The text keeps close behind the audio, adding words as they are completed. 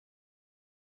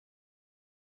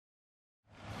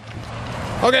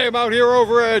Okay, I'm out here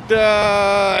over at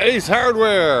Ace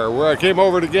Hardware, where I came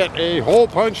over to get a hole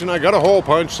punch, and I got a hole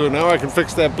punch, so now I can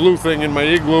fix that blue thing in my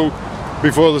igloo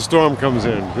before the storm comes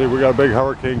in. See, we got a big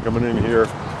hurricane coming in here.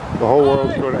 The whole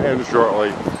world's going to end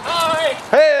shortly. Hi!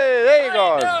 Hey, there you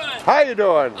go. How you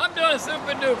doing? How you doing? I'm doing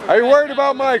super duper. Are you worried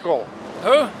about Michael?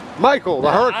 Who? Michael, the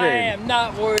I hurricane. am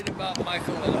not worried about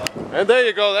Michael at all. And there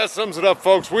you go, that sums it up,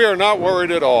 folks. We are not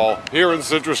worried at all here in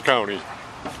Citrus County.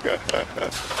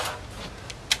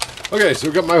 Okay, so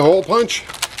we got my hole punch,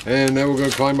 and now we're going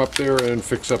to climb up there and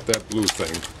fix up that blue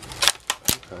thing.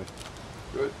 Okay,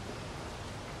 good.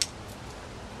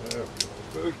 There we go,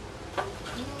 good.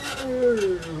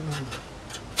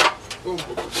 Boom,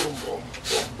 boom, boom, boom,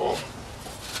 boom, boom.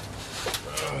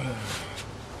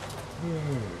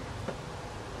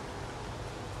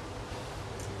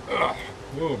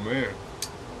 Oh man.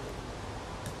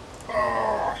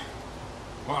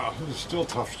 Wow, this is still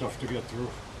tough stuff to get through.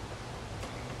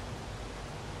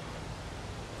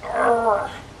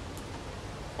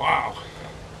 Wow.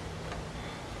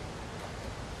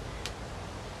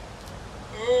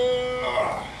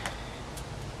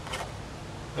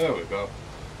 There we go.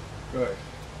 Good.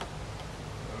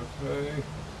 Okay.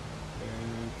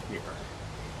 And here.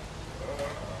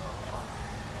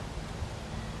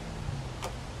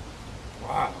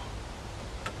 Wow.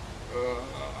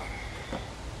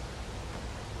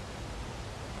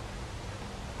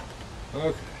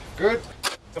 Okay, good.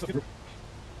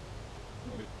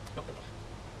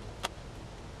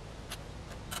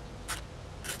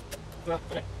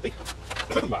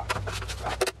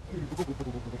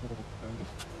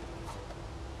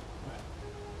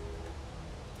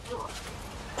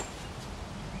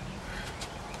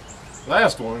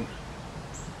 Last one.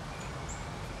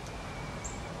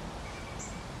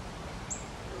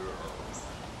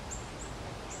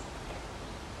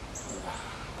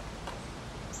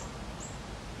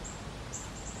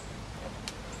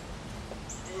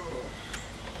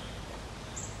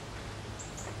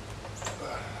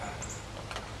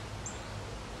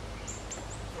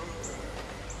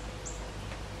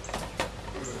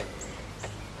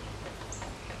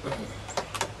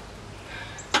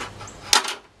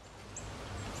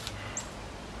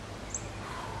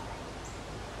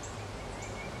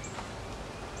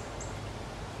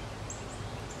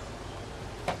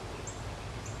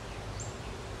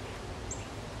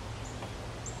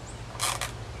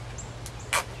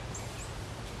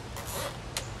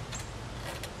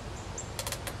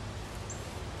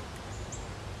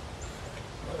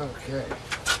 Okay,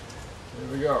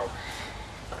 there we go.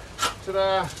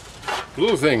 Ta-da!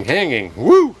 Blue thing hanging.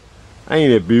 Woo!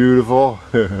 Ain't it beautiful?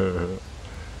 And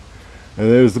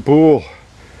there's the pool.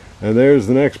 And there's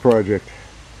the next project.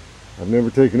 I've never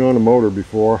taken on a motor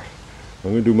before.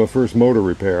 I'm going to do my first motor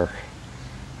repair.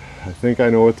 I think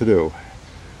I know what to do.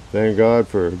 Thank God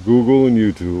for Google and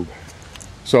YouTube.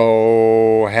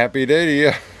 So, happy day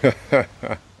to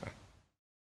you.